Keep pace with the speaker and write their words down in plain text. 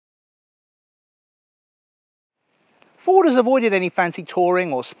Ford has avoided any fancy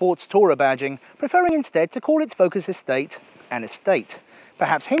touring or sports tourer badging, preferring instead to call its Focus Estate an estate,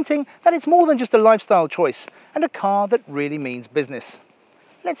 perhaps hinting that it's more than just a lifestyle choice and a car that really means business.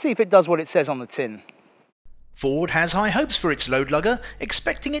 Let's see if it does what it says on the tin. Ford has high hopes for its load lugger,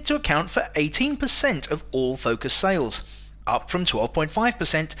 expecting it to account for 18% of all Focus sales, up from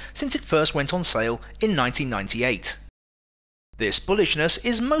 12.5% since it first went on sale in 1998. This bullishness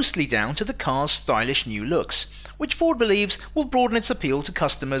is mostly down to the car's stylish new looks, which Ford believes will broaden its appeal to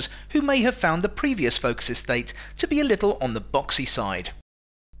customers who may have found the previous Focus Estate to be a little on the boxy side.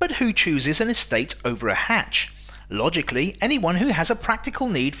 But who chooses an Estate over a hatch? Logically, anyone who has a practical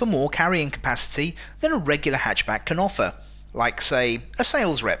need for more carrying capacity than a regular hatchback can offer, like, say, a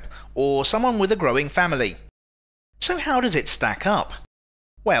sales rep or someone with a growing family. So how does it stack up?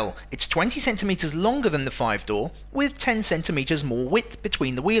 Well, it's 20 centimeters longer than the 5-door, with 10 centimeters more width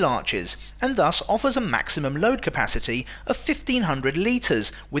between the wheel arches, and thus offers a maximum load capacity of 1,500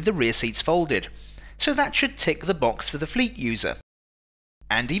 litres with the rear seats folded. So that should tick the box for the fleet user.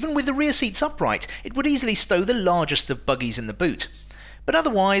 And even with the rear seats upright, it would easily stow the largest of buggies in the boot. But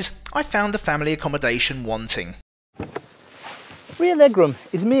otherwise, I found the family accommodation wanting. Rear legroom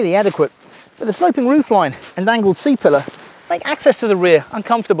is merely adequate, but the sloping roofline and angled C-pillar make access to the rear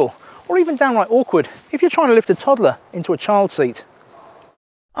uncomfortable, or even downright awkward if you're trying to lift a toddler into a child seat.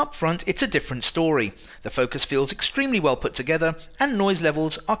 Up front, it's a different story. The Focus feels extremely well put together, and noise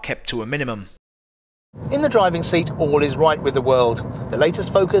levels are kept to a minimum. In the driving seat, all is right with the world. The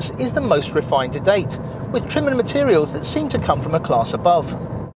latest Focus is the most refined to date, with trim and materials that seem to come from a class above.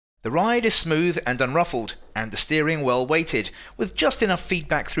 The ride is smooth and unruffled, and the steering well weighted, with just enough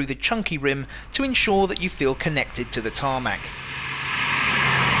feedback through the chunky rim to ensure that you feel connected to the tarmac.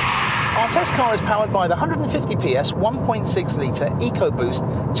 Our test car is powered by the 150 PS 1.6 litre EcoBoost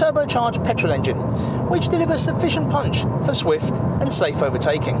turbocharged petrol engine, which delivers sufficient punch for swift and safe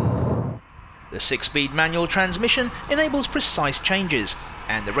overtaking. The 6-speed manual transmission enables precise changes,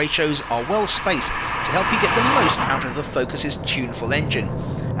 and the ratios are well spaced to help you get the most out of the Focus's tuneful engine.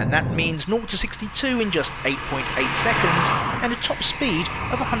 And that means 0 to 62 in just 8.8 seconds and a top speed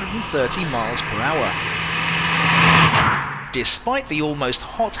of 130 miles per hour. Despite the almost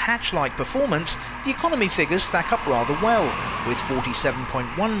hot hatch-like performance, the economy figures stack up rather well, with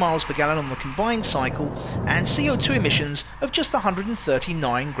 47.1 miles per gallon on the combined cycle and CO2 emissions of just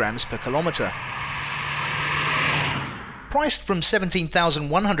 139 grams per kilometre. Priced from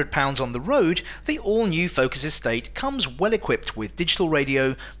 £17,100 on the road, the all-new Focus Estate comes well equipped with digital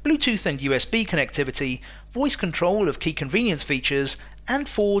radio, Bluetooth and USB connectivity, voice control of key convenience features, and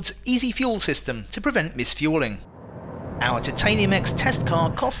Ford's Easy Fuel system to prevent misfueling. Our Titanium X test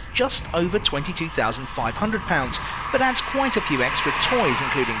car costs just over £22,500, but adds quite a few extra toys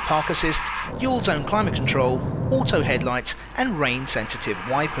including park assist, dual zone climate control, auto headlights and rain sensitive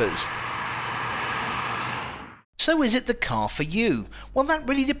wipers. So is it the car for you? Well, that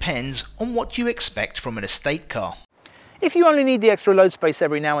really depends on what you expect from an estate car. If you only need the extra load space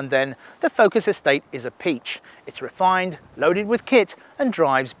every now and then, the Focus Estate is a peach. It's refined, loaded with kit and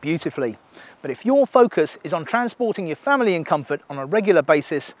drives beautifully. But if your focus is on transporting your family in comfort on a regular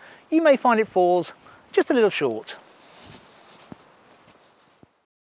basis, you may find it falls just a little short.